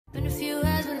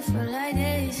feel like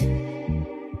days.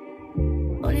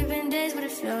 Only been days, but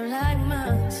it felt like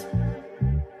months.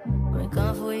 When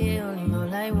gone for a year, only know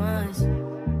like once.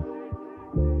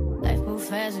 Life moves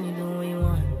fast when you do what you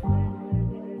want.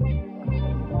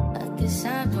 I guess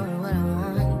I'm doing what I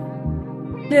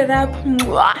want. Get up.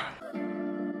 Mwah.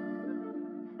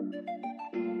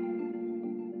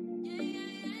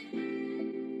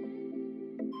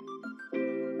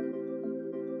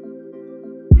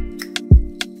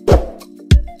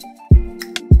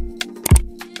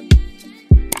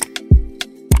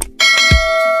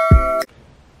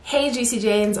 Hey Juicy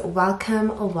Janes, welcome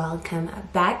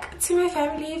back to my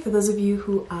family. For those of you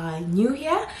who are new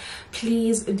here,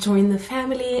 please join the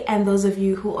family, and those of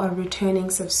you who are returning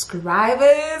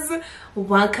subscribers,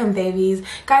 welcome babies.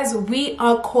 Guys, we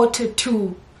are quarter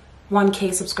to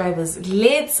 1K subscribers.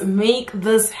 Let's make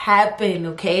this happen,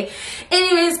 okay?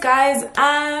 Anyways guys,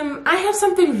 I have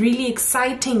something really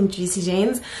exciting, Juicy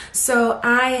Janes. So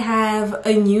I have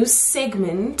a new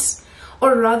segment,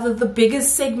 or rather the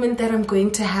biggest segment that I'm going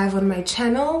to have on my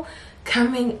channel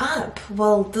coming up.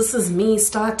 Well, this is me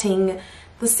starting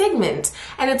the segment,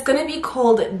 and it's gonna be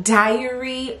called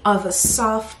Diary of a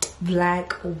Soft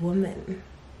Black Woman.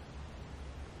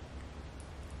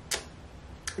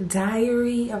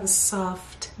 Diary of a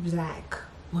Soft Black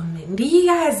Woman. Do you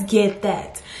guys get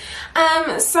that?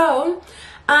 So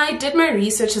I did my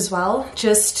research as well,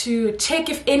 just to check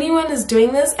if anyone is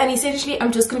doing this, and essentially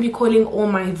I'm just going to be calling all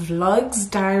my vlogs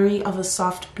Diary of a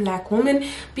Soft Black Woman,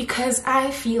 because I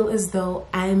feel as though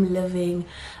I'm living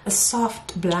a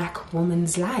soft black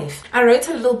woman's life. I wrote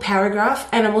a little paragraph,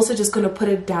 and I'm also just going to put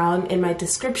it down in my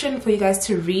description for you guys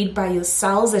to read by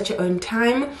yourselves at your own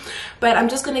time, but I'm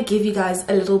just going to give you guys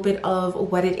a little bit of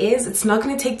what it is. It's not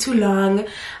going to take too long,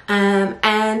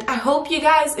 and I hope you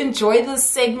guys enjoy this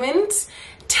segment.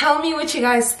 Tell me what you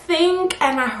guys think,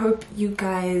 and I hope you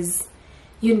guys,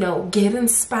 you know, get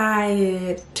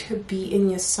inspired to be in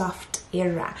your soft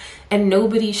era, and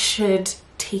nobody should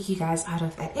take you guys out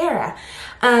of that era.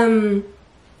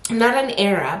 Not an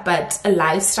era, but a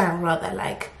lifestyle rather.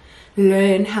 Like,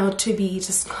 learn how to be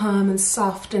just calm and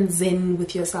soft and zen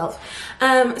with yourself.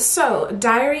 So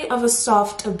Diary of a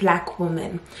Soft Black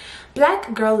Woman.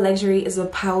 Black girl luxury is a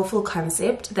powerful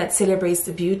concept that celebrates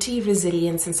the beauty,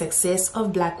 resilience, and success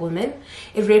of black women.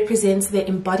 It represents the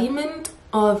embodiment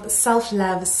of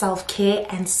self-love, self-care,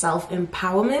 and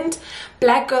self-empowerment.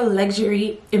 Black girl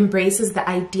luxury embraces the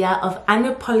idea of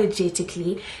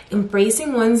unapologetically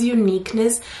embracing one's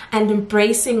uniqueness and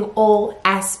embracing all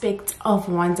aspects of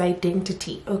one's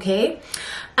identity, okay?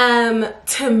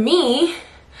 To me,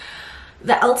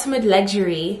 the ultimate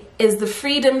luxury is the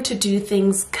freedom to do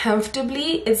things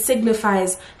comfortably. It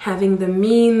signifies having the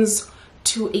means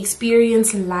to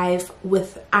experience life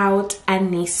without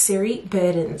unnecessary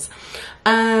burdens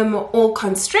or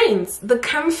constraints. The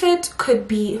comfort could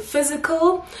be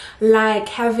physical, like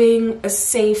having a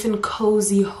safe and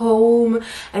cozy home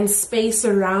and space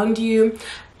around you.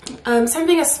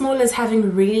 Something as small as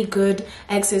having really good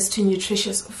access to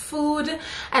nutritious food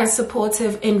and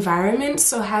supportive environment,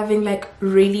 so having like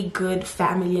really good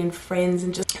family and friends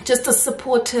and just a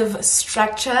supportive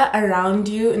structure around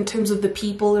you in terms of the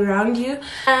people around you.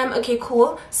 Okay,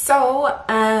 cool. So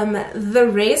the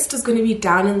rest is going to be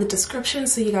down in the description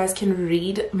so you guys can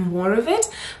read more of it,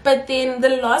 but then the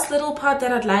last little part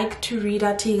that I'd like to read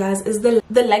out to you guys is the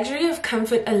luxury of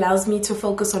comfort allows me to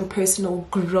focus on personal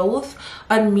growth,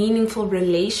 on meaningful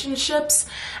relationships,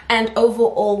 and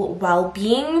overall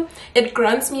well-being. It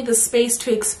grants me the space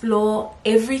to explore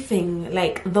everything,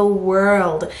 like the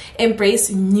world, embrace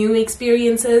new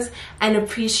experiences, and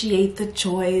appreciate the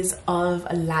joys of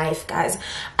life, guys.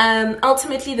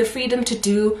 Ultimately, the freedom to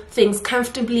do things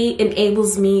comfortably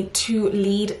enables me to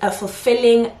lead a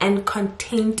fulfilling and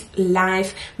content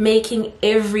life, making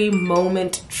every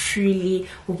moment truly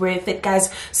worth it,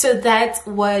 guys. So that's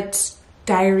what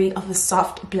Diary of a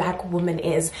Soft Black Woman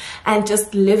is, and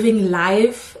just living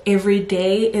life every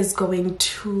day is going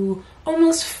to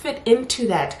almost fit into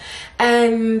that.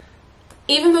 And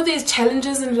even though there's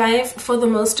challenges in life, for the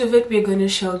most of it we're going to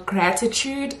show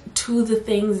gratitude to the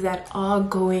things that are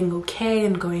going okay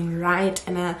and going right,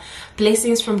 and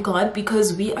blessings from God,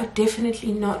 because we are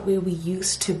definitely not where we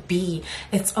used to be.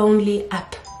 It's only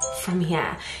up from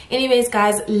here. Anyways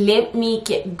guys, let me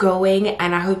get going,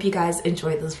 and I hope you guys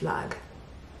enjoy this vlog.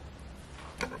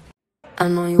 I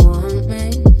know you want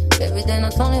me, every day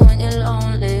not only when you're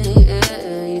lonely,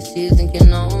 yeah. You see, you think you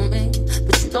know me,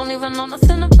 but you don't even know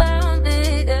nothing about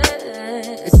me,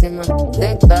 yeah. You see my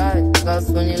thick thighs, close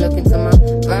when you look into my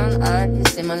brown eye. You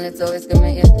see my lips always can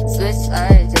make you switch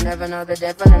sides. You never know the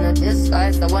devil in a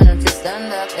disguise, so why don't you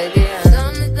stand up, baby, and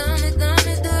tell me that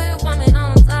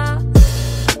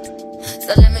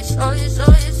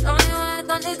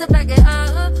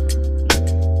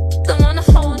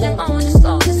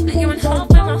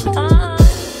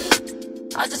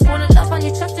wanna love on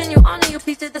you, trust in you, honor you,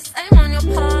 please do the same on your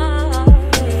part.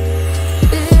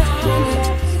 Be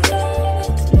honest,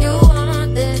 you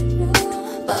want it,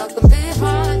 but I can be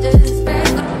hardest.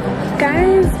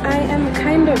 Guys, I am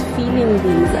kind of feeling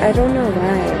these. I don't know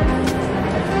why,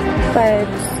 but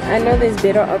I know there's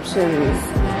better options.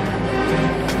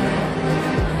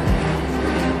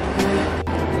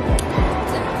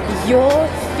 Your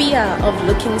fear of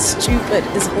looking stupid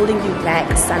is holding you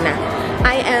back, Sana.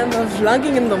 I am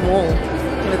vlogging in the mall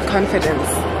with confidence.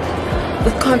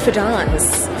 With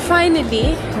confidence.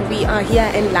 Finally, we are here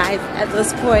and live at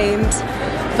this point.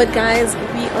 But guys,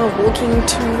 we are walking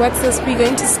to, what's this? We're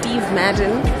going to Steve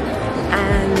Madden.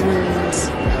 And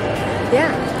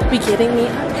yeah, we're getting me a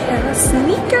pair of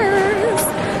sneakers.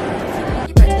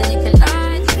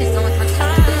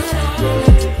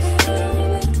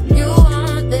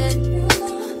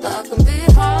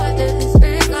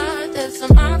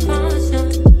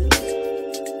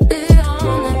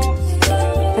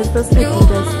 This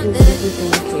Adidas is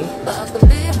everything, okay?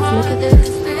 Look at this.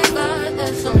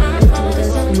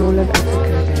 Adidas Mall of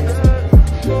Africa, guys.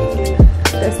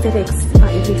 The aesthetics are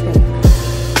everything.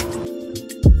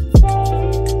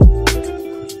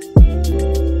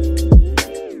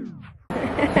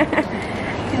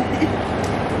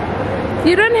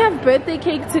 You don't have birthday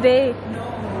cake today? No.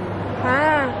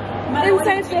 Ah.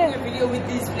 Inside there. A video with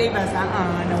these flavors.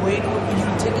 No, wait, you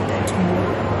take it tomorrow.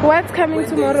 What's coming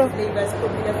tomorrow? Flavors,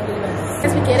 popular flavors.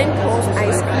 As we're getting cold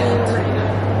ice cream.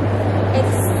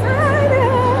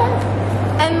 Excited!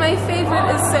 And my favorite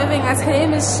is serving us. Her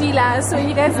name is Sheila. So when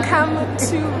you guys come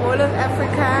to Mall of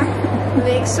Africa,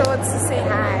 make sure to say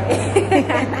hi.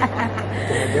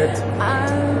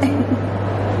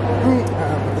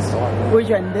 Which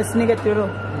one? The sneaker turo.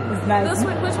 It's nice. This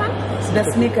one, which one? The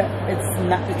sneaker.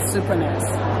 It's super nice.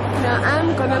 No,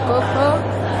 I'm gonna go for,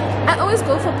 I always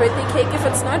go for birthday cake. If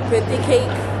it's not birthday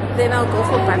cake, then I'll go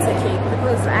for butter cake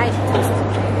because I taste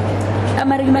it.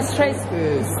 Marie, you must try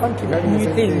new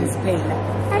things.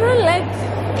 I don't like,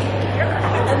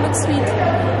 it looks sweet.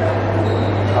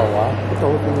 Oh wow, put the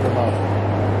whole thing in the mouth.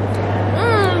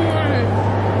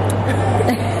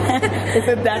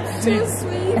 Isn't that Too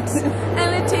sweet. And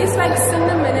it tastes like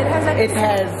cinnamon. It has like It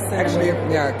has. Actually,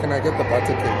 yeah, can I get the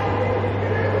butter cake?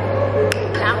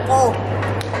 Oh.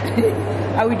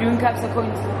 Are we doing cups or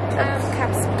coins?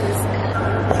 Caps, please.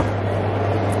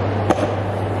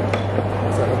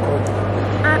 Is that a code?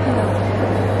 No.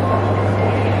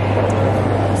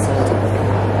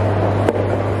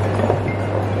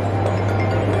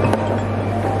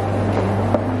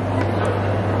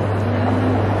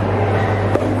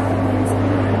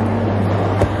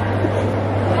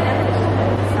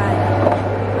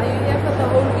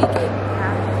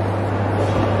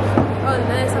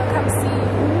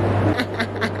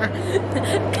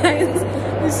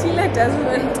 Doesn't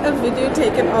want a video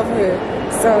taken of her,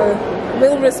 so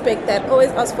we'll respect that.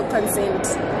 Always ask for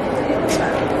consent.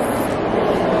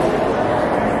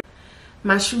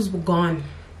 My shoes were gone.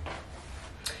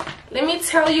 Let me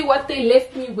tell you what they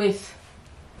left me with.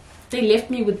 They left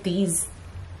me with these.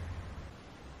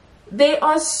 They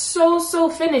are so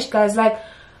finished, guys. Like,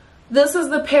 this is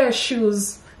the pair of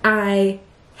shoes I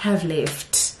have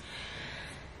left.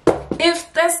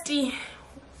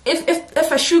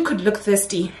 If a shoe could look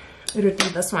thirsty, it would be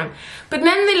this one. But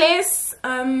nonetheless,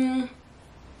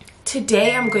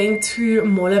 today I'm going to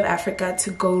Mall of Africa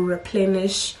to go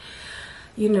replenish,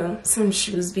 you know, some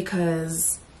shoes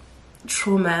because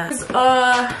trauma. These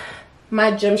are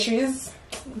my gym shoes.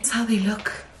 That's how they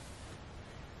look.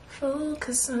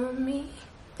 Focus on me.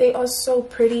 They are so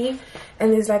pretty,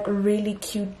 and there's like really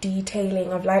cute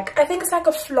detailing of like, I think it's like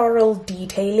a floral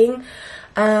detailing.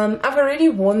 I've already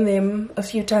worn them a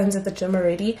few times at the gym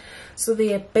already, so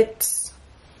they're a bit,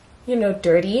 you know,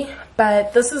 dirty,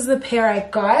 but this is the pair I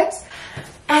got.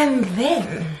 And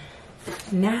then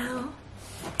now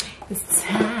it's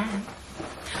time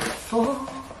for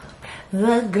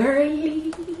the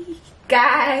girly.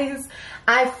 Guys,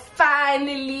 I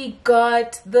finally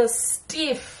got the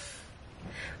stiff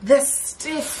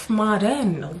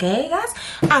modern, okay guys?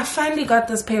 I finally got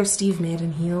this pair of Steve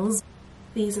Madden heels.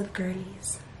 These are the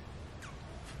girlies.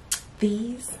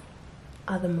 These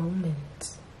are the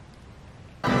moments.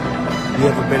 You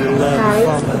ever been in love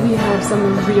Guys, before? we have some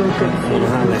real good I wanna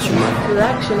holler at you, man.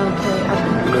 direction, okay?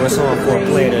 You know, it's hard for a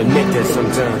player to admit that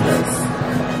sometimes.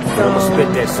 So, I'ma spit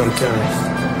that sometimes.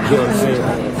 You know what I'm saying?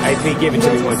 Hey, P, give it to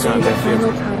me one time, that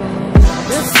feel.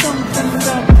 There's something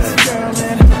about this girl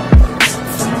and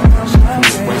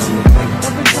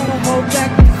every time I hold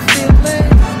back the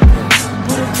feeling,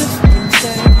 put a distance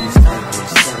in.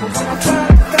 When I try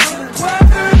to find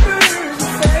the words to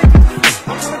say,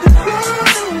 I wanna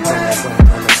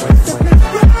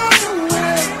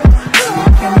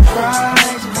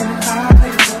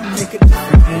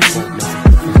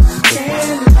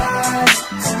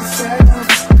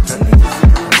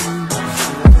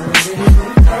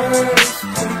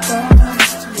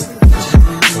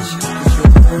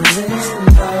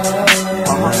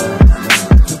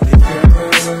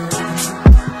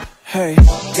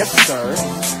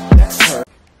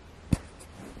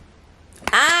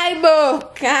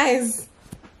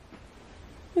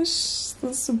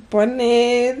This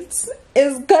bonnet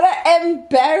is gonna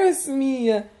embarrass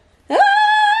me.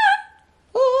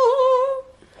 Oh.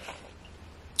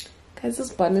 Guys, this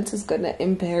bonnet is gonna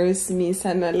embarrass me,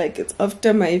 Sana. Like, it's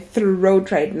after my throat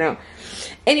right now.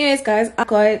 Anyways, guys, I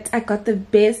got the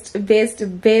best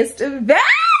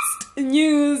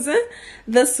news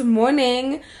this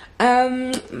morning.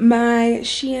 My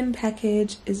Shein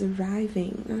package is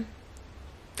arriving.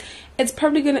 It's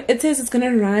probably gonna, it says it's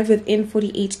gonna arrive within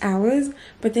 48 hours,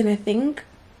 but then I think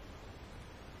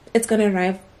it's gonna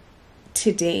arrive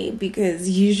today, because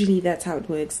usually that's how it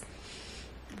works.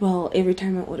 Well, every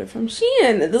time I order from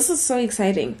Shein. This is so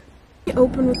exciting. I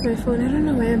open with my phone. I don't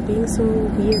know why I'm being so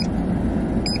weird.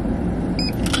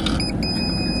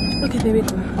 Okay, there we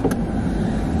go.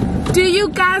 Do you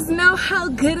guys know how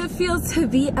good it feels to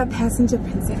be a passenger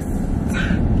princess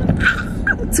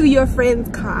to your friend's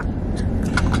car?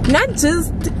 Not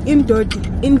just in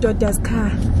daughter's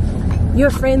car, your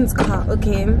friend's car.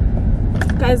 Okay,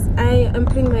 guys, I am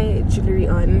putting my jewelry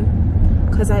on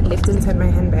because I left it inside my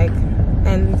handbag,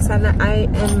 and Sana, I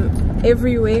am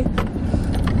everywhere.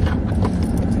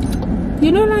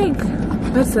 You know, like,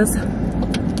 what's this?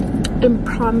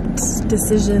 Impromptu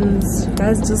decisions. You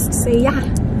guys just say, yeah,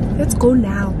 let's go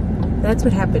now. That's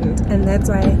what happened, and that's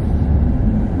why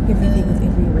everything is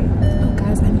everywhere. Oh,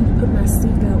 guys, I need to put my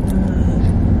seatbelt on.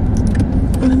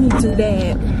 Let me do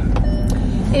that.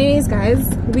 Anyways, guys,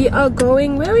 we are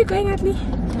going, where are we going, Atlee?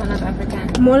 Mall of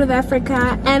Africa. Mall of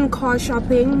Africa and car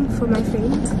shopping for my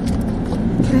friend.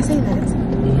 Can I say that?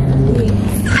 Yeah.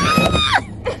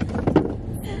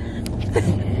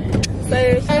 So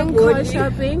and car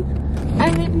shopping.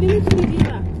 I mean,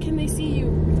 can they see you?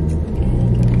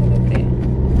 Okay,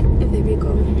 and there we go.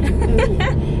 Okay.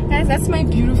 Guys, that's my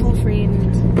beautiful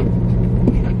friend.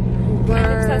 My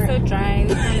lips are so dry.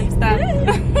 Stop.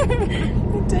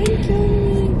 Thank you.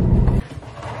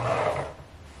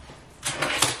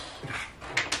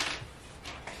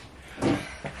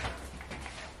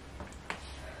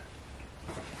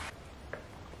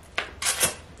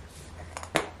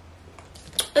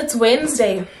 It's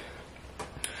Wednesday,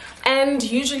 and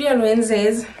usually on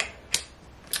Wednesdays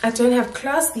I don't have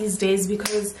class these days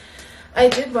because I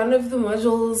did one of the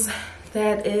modules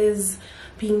that is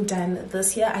being done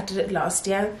this year. I did it last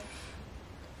year,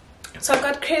 so I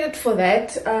got credit for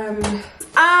that.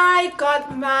 I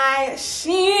got my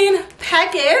Shein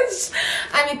package.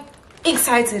 I'm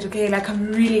excited, okay? Like,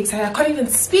 I'm really excited. I can't even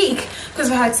speak because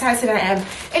of how excited I am.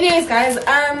 Anyways, guys,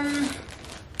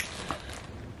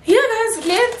 yeah, guys,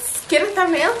 let's get a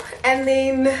thumbnail and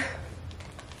then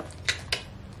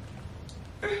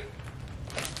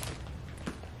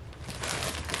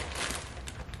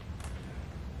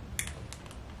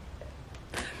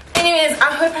anyways,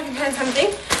 I hope I can find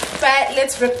something, but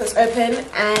let's rip this open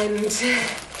and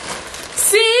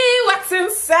see what's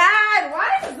inside. Why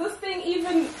is this thing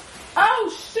even, oh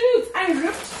shoot, I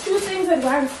ripped two things at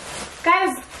once.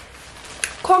 Guys,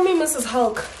 call me Mrs.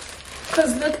 Hulk,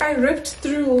 because look, I ripped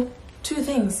through two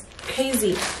things.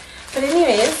 Crazy. But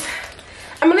anyways,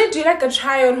 I'm gonna do like a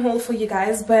try on haul for you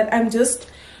guys, but I'm just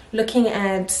looking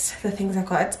at the things I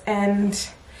got. And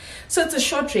so it's a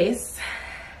short dress,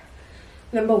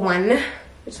 number one,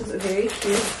 which is very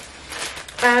cute.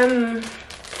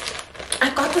 I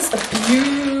got this a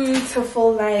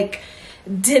beautiful like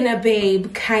dinner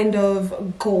babe kind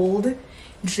of gold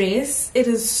dress. It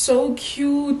is so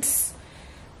cute.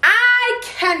 I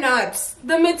cannot.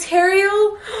 The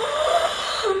material,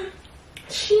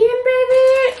 Shein,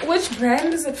 baby. Which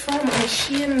brand is it from? Oh,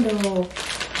 Shein though.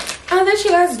 I'll let you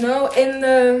guys know in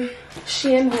the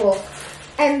Shein haul.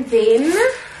 And then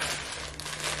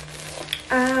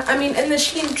I mean in the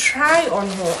Shein try on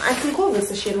haul. I can call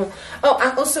this a Shein haul. Oh,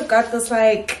 I also got this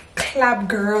like club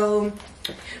girl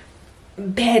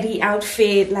baddie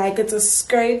outfit. Like, it's a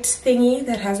skirt thingy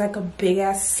that has like a big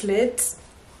ass slit,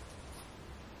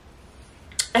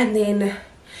 and then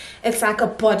it's like a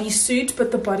bodysuit,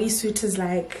 but the bodysuit is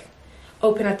like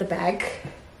open at the back.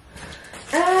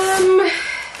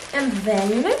 And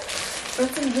then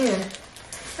what's in here?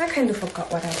 I kind of forgot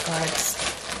what I got.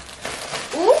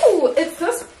 Ooh, it's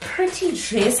this pretty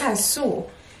dress I saw.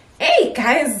 Hey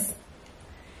guys,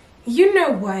 you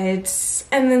know what?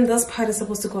 And then this part is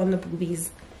supposed to go on the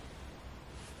boobies.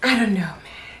 I don't know,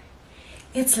 man.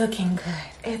 It's looking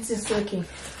good. It's just looking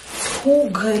so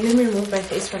good. Let me remove my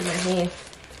face from my hair.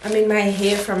 I mean, my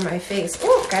hair from my face.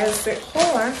 Oh, guys,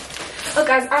 hold on. Oh,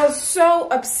 guys, I was so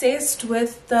obsessed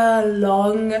with the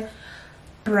long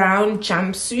brown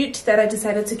jumpsuit that I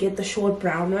decided to get the short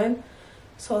brown one.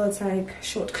 So it's like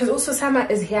short, because also summer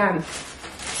is here.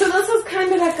 So this is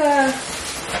kind of like a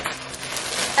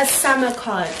a summer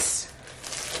card.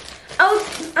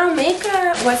 I'll make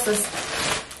a, what's this,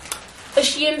 a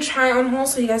Shein try on haul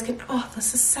so you guys can, oh,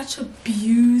 this is such a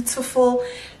beautiful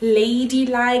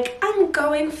ladylike I'm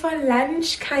going for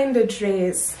lunch kind of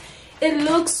dress. It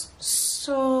looks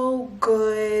so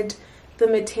good. The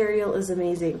material is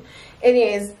amazing.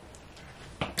 Anyways,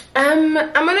 I'm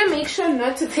gonna make sure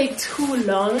not to take too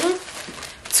long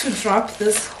to drop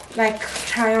this like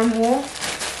try on haul,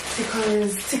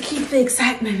 because to keep the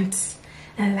excitement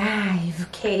alive.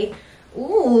 Okay.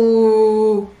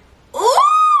 Ooh. Ooh.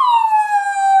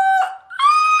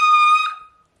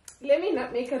 Let me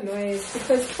not make a noise,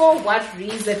 because for what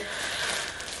reason?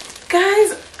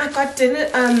 Guys, I got dinner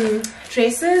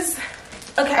dresses.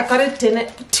 Okay, I got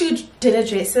two dinner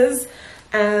dresses,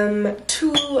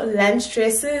 2 lunch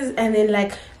dresses, and then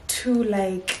like 2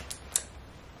 like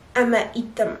I'ma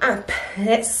eat them up,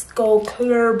 let's go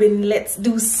clubbing, let's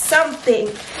do something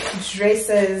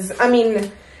dresses, I mean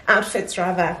outfits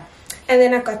rather. And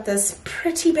then I got this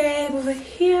pretty bag over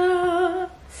here.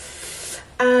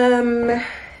 And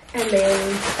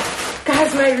then,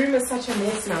 guys, my room is such a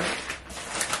mess now.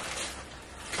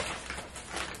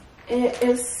 It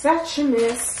is such a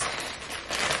mess.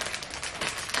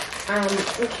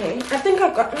 Okay, I think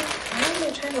I got, why am I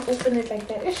trying to open it like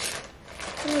that?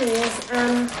 Anyways,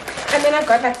 and then I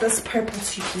got like this purple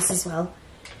 2-piece as well.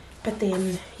 But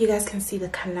then you guys can see the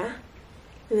color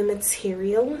and the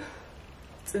material.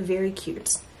 It's very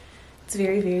cute. It's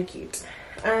very, very cute.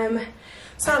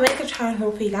 So I'll make a try and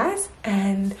haul for you guys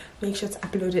and make sure it's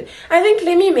uploaded. I think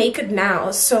let me make it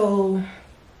now so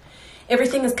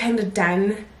everything is kind of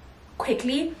done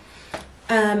quickly.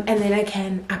 And then I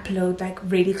can upload like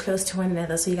really close to one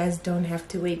another so you guys don't have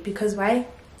to wait. Because why?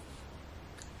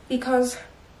 Because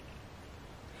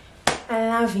I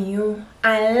love you.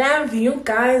 I love you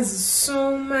guys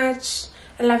so much.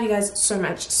 I love you guys so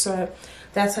much. So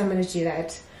that's why I'm gonna do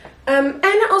that. And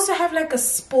I also have like a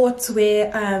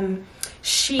sportswear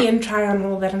Shein try on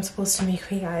haul that I'm supposed to make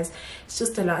for you guys. It's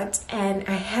just a lot, and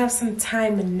I have some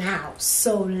time now,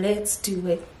 so let's do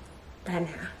it by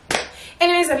now.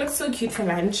 Anyways, that looks so cute for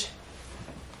lunch.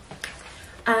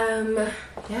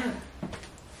 Yeah.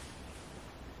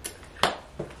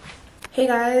 Hey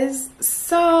guys,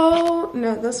 so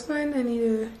no, this one I need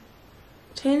to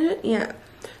change it. Yeah.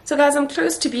 So guys, I'm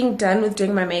close to being done with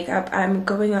doing my makeup. I'm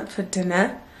going out for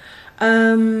dinner.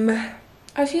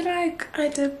 I feel like I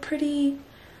did pretty,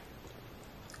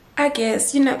 I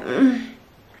guess, you know,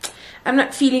 I'm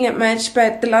not feeling it much,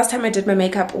 but the last time I did my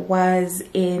makeup was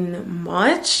in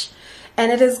March,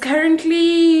 and it is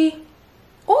currently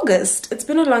August. It's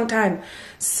been a long time.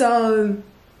 So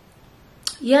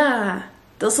yeah,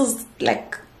 this is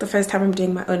like the first time I'm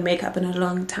doing my own makeup in a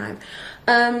long time.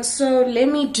 So let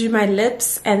me do my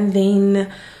lips, and then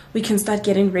we can start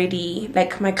getting ready,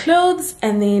 like my clothes,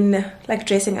 and then like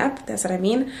dressing up, that's what I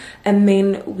mean, and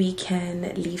then we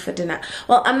can leave for dinner.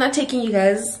 Well, I'm not taking you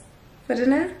guys for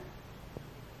dinner,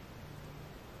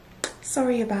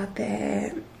 sorry about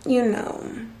that, you know,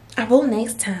 I will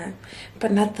next time,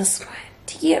 but not this one.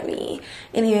 Do you get me?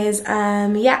 Anyways,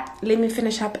 yeah, let me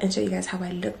finish up and show you guys how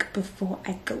I look before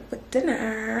I go with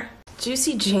dinner.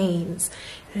 Juicy James,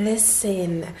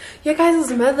 listen, your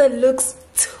guys' mother looks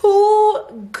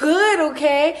too good,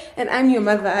 okay? And I'm your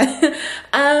mother.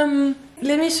 Let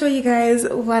me show you guys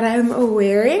what I'm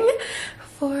wearing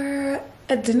for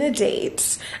a dinner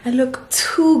date. I look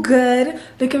too good.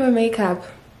 Look at my makeup.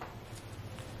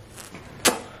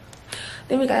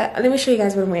 Let me show you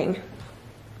guys what I'm wearing.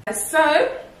 So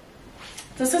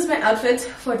this is my outfit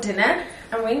for dinner.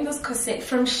 I'm wearing this corset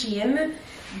from Shein,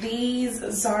 these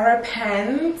Zara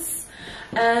pants,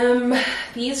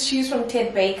 these shoes from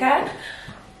Ted Baker,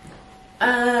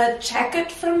 a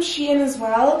jacket from Shein as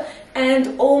well,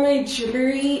 and all my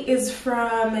jewelry is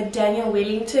from Daniel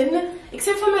Wellington,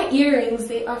 except for my earrings,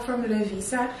 they are from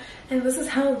Lovisa. And this is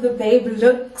how the babe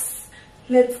looks.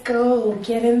 Let's go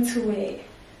get into it.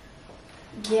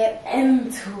 Get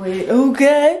into it,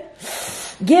 okay?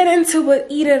 Get into it,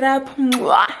 eat it up.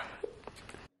 Mwah.